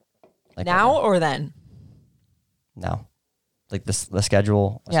 Like now or then? Now. Like the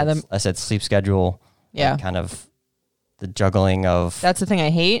schedule. Yeah, I said sleep schedule. Yeah. Like kind of the juggling of. That's the thing I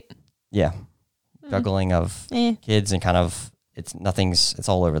hate. Yeah. Juggling of kids and kind of, it's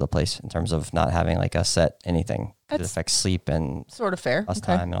all over the place in terms of not having like a set anything. It affects sleep and Sort of fair. us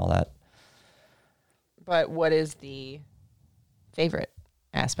time and all that. But what is the favorite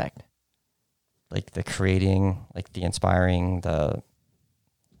aspect? Like the creating, like the inspiring, the.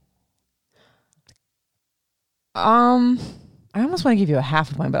 I almost want to give you a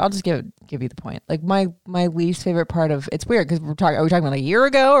half a point, but I'll just give you the point. Like my least favorite part of it's weird because are we talking about a year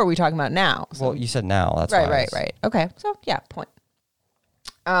ago or are we talking about now? So, Well, you said now. That's right. Okay, so yeah, point.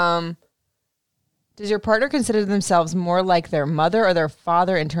 Does your partner consider themselves more like their mother or their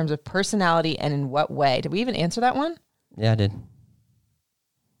father in terms of personality, and in what way? Did we even answer that one? Yeah, I did.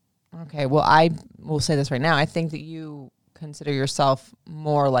 Okay, well, I will say this right now. I think that you consider yourself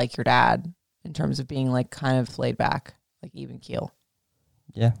more like your dad in terms of being like kind of laid back, like even keel.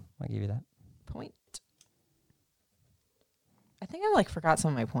 Yeah, I'll give you that. Point. I think I like forgot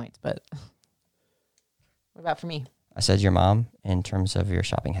some of my points, but what about for me? I said your mom in terms of your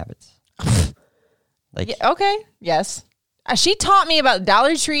shopping habits. Like, Yeah, okay, yes. She taught me about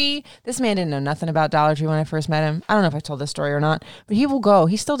Dollar Tree. This man didn't know nothing about Dollar Tree when I first met him. I don't know if I told this story or not, but he will go.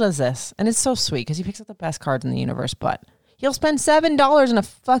 He still does this, and it's so sweet because he picks up the best cards in the universe, but he'll spend $7 in a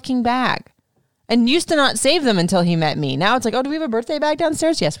fucking bag. And used to not save them until he met me. Now it's like, oh, do we have a birthday bag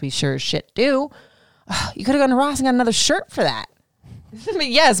downstairs? Yes, we sure as shit do. You could have gone to Ross and got another shirt for that. But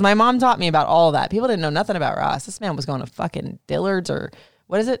yes, my mom taught me about all of that. People didn't know nothing about Ross. This man was going to fucking Dillard's or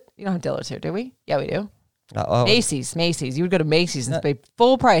what is it? You don't have Dillard's here, do we? Yeah, we do. Macy's. You would go to Macy's and pay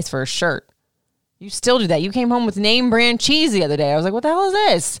full price for a shirt. You still do that. You came home with name brand cheese the other day. I was like, what the hell is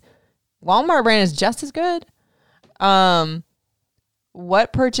this? Walmart brand is just as good.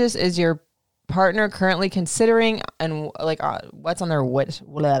 What purchase is your partner currently considering, and like what's on their wish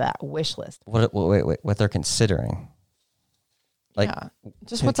list? what they're considering? Like, yeah,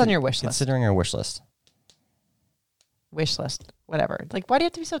 just what's on your wish list? Considering your wish list. Wish list, whatever. Like, why do you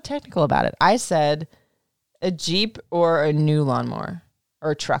have to be so technical about it? I said a Jeep or a new lawnmower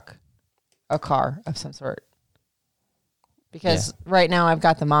or a truck, a car of some sort. Because right now I've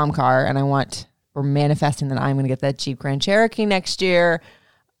got the mom car, and we're manifesting that I'm going to get that Jeep Grand Cherokee next year.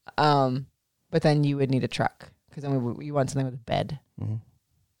 But then you would need a truck because then you want something with a bed. Mm-hmm.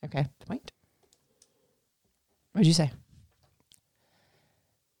 Okay, point. What'd you say?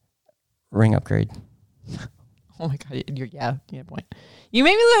 Ring upgrade. Oh my God, you had a point. You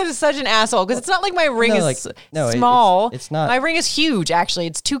made me look like such an asshole because it's not like my ring is small. It's not. My ring is huge, actually.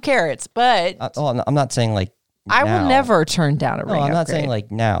 It's 2 carats, but I'm not saying like I now. will never turn down a ring I'm not upgrade. saying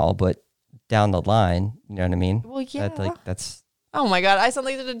like now, but down the line, you know what I mean? Well, yeah. That's. Oh my God, I sound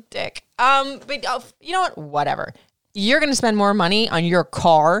like a dick. But you know what? Whatever. You're going to spend more money on your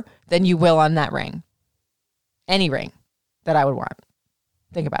car than you will on that ring. Any ring that I would want.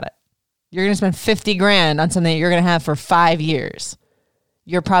 Think about it. You're going to spend $50,000 on something that you're going to have for 5 years.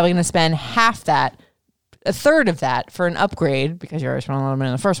 You're probably going to spend half that, a third of that for an upgrade because you already spent a lot of money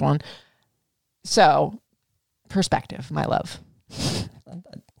on the first one. So, perspective, my love.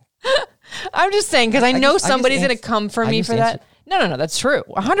 I'm just saying because I know somebody's going to come for me for that. No, that's true.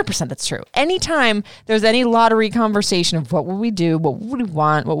 100% that's true. Anytime there's any lottery conversation of what would we do, what would we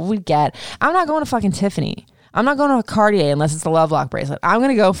want, what would we get, I'm not going to fucking Tiffany. I'm not going to a Cartier unless it's the Lovelock bracelet. I'm going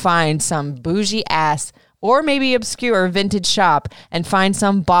to go find some bougie ass or maybe obscure vintage shop and find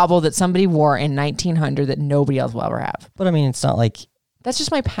some bauble that somebody wore in 1900 that nobody else will ever have. But I mean, it's not like. That's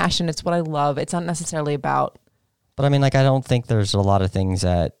just my passion. It's what I love. It's not necessarily about. But I mean, like, I don't think there's a lot of things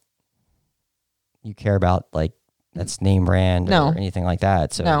that you care about, like, that's name brand or anything like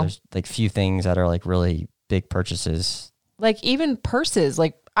that. So there's like few things that are like really big purchases. Like even purses.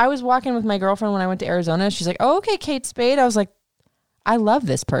 Like I was walking with my girlfriend when I went to Arizona. She's like, oh, okay, Kate Spade. I was like, I love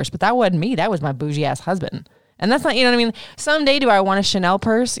this purse, but that wasn't me. That was my bougie ass husband. And that's not, you know what I mean? Someday do I want a Chanel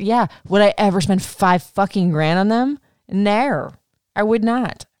purse? Yeah. Would I ever spend $5 fucking grand on them? No, I would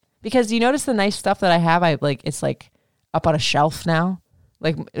not. Because you notice the nice stuff that I have, it's like up on a shelf now.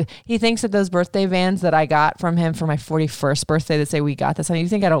 Like he thinks that those birthday Vans that I got from him for my 41st birthday that say we got this on, you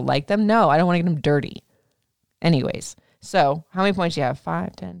think I don't like them? No, I don't want to get them dirty. Anyways, so how many points do you have?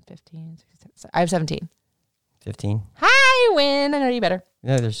 5, 10, 15, 16, I have 17. 15. Hi, Win. I know you better.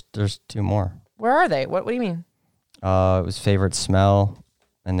 Yeah, there's 2 more. Where are they? What do you mean? It was favorite smell,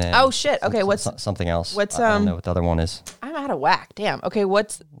 and then oh shit. Okay, what's something else? What's I don't know what the other one is. I'm out of whack. Damn. Okay,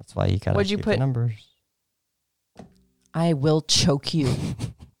 that's why you gotta. What'd you put? Numbers. I will choke you.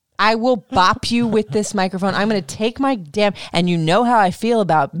 I will bop you with this microphone. I'm going to take my damn, and you know how I feel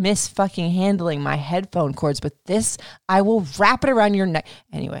about miss fucking handling my headphone cords, but this, I will wrap it around your neck.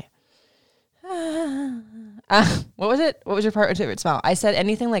 Anyway. What was it? What was your favorite smell? I said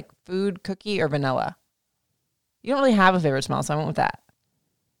anything like food, cookie, or vanilla. You don't really have a favorite smell, so I went with that.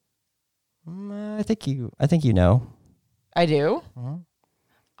 I think you know. I do? Uh-huh.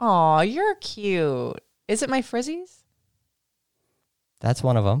 Aw, you're cute. Is it my Frizzies? That's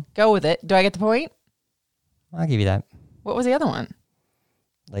one of them. Go with it. Do I get the point? I'll give you that. What was the other one?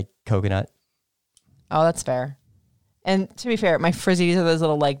 Like coconut. Oh, that's fair. And to be fair, my Frizzies are those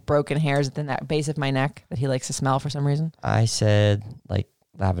little like broken hairs at the base of my neck that he likes to smell for some reason. I said like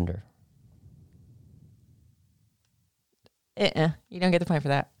lavender. You don't get the point for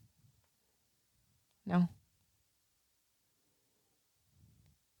that. No.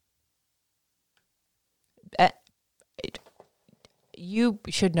 You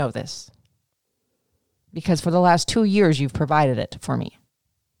should know this. Because for the last 2 years, you've provided it for me.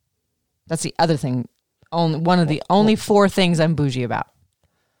 That's the other thing. One of the only 4 things I'm bougie about.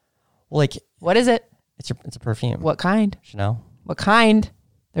 Like, what is it? It's a perfume. What kind? Chanel. What kind?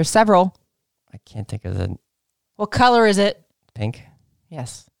 There's several. I can't think of the. What color is it? Pink.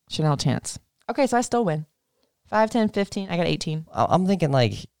 Yes. Chanel Chance. Okay, so I still win. 5, 10, 15. I got 18. I'm thinking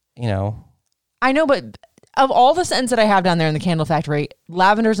like, I know, but of all the scents that I have down there in the Candle Factory,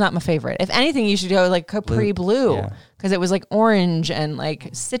 lavender's not my favorite. If anything, you should go like Capri Blue. Because it was like orange and like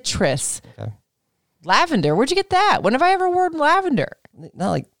citrus. Okay. Lavender. Where'd you get that? When have I ever worn lavender?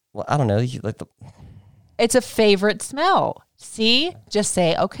 Not like, well, I don't know. It's a favorite smell. See? Just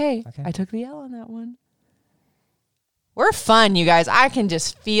say, okay. I took the L on that one. We're fun, you guys. I can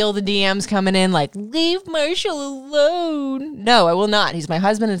just feel the DMs coming in like, leave Marshall alone. No, I will not. He's my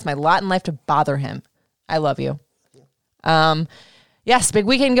husband. It's my lot in life to bother him. I love you. Yes, big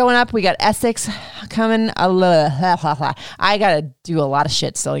weekend going up. We got Essex coming. I got to do a lot of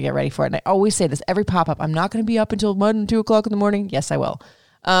shit still to get ready for it. And I always say this every pop-up. I'm not going to be up until 1 and 2 o'clock in the morning. Yes, I will.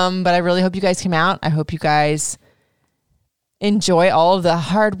 But I really hope you guys come out. I hope you guys enjoy all of the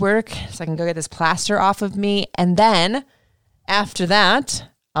hard work so I can go get this plaster off of me. And then after that,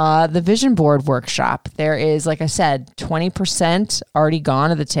 the vision board workshop. There is, like I said, 20% already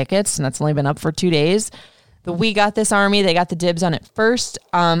gone of the tickets, and that's only been up for 2 days. The We Got This Army, they got the dibs on it first.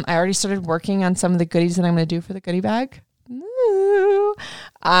 I already started working on some of the goodies that I'm going to do for the goodie bag. Ooh.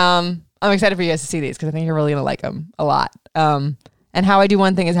 I'm excited for you guys to see these because I think you're really going to like them a lot. And how I do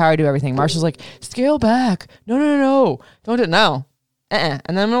one thing is how I do everything. Marshall's like, scale back. No. Don't do it. No. And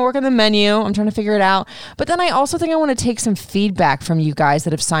then I'm going to work on the menu. I'm trying to figure it out. But then I also think I want to take some feedback from you guys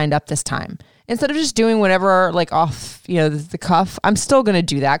that have signed up this time. Instead of just doing whatever, like off, the cuff, I'm still going to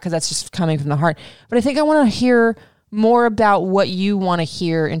do that because that's just coming from the heart. But I think I want to hear more about what you want to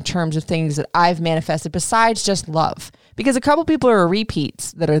hear in terms of things that I've manifested besides just love. Because a couple people are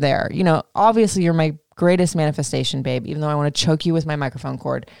repeats that are there. Obviously you're my greatest manifestation, babe, even though I want to choke you with my microphone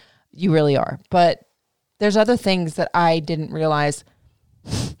cord. You really are. But there's other things that I didn't realize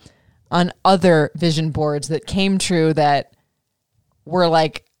on other vision boards that came true that were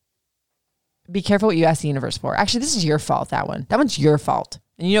like, be careful what you ask the universe for. Actually, this is your fault, that one. That one's your fault.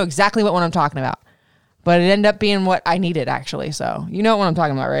 And you know exactly what one I'm talking about. But it ended up being what I needed, actually. So you know what I'm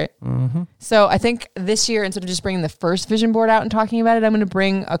talking about, right? Mm-hmm. So I think this year, instead of just bringing the first vision board out and talking about it, I'm going to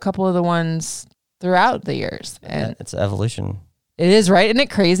bring a couple of the ones throughout the years. And it's evolution. It is, right? Isn't it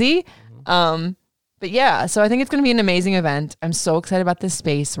crazy? Mm-hmm. But yeah, so I think it's going to be an amazing event. I'm so excited about this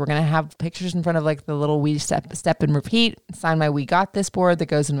space. We're going to have pictures in front of like the little We Step and Repeat, sign my We Got This board that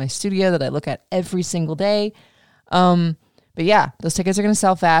goes in my studio that I look at every single day. But yeah, those tickets are going to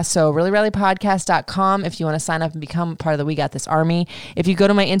sell fast. So reallyrileypodcast.com if you want to sign up and become part of the We Got This Army. If you go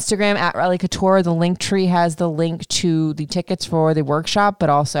to my Instagram at Riley Couture, the link tree has the link to the tickets for the workshop,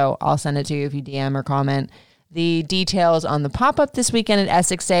 but also I'll send it to you if you DM or comment the details on the pop-up this weekend at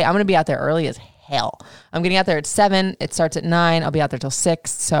Essex Day. I'm going to be out there early as hell. I'm getting out there at 7. It starts at 9. I'll be out there till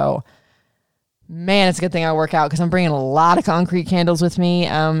 6. So, man, it's a good thing I work out because I'm bringing a lot of concrete candles with me.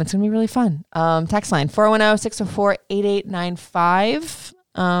 It's going to be really fun. Text line 410-604-8895.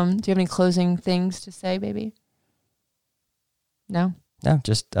 Do you have any closing things to say, baby? No? No,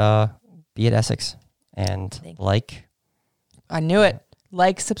 just be at Essex and like. I knew it.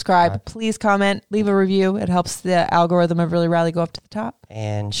 Like, subscribe, please comment, leave a review. It helps the algorithm of Really Riley go up to the top.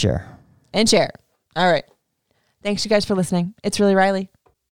 And share. And share. All right. Thanks you guys for listening. It's Really Riley.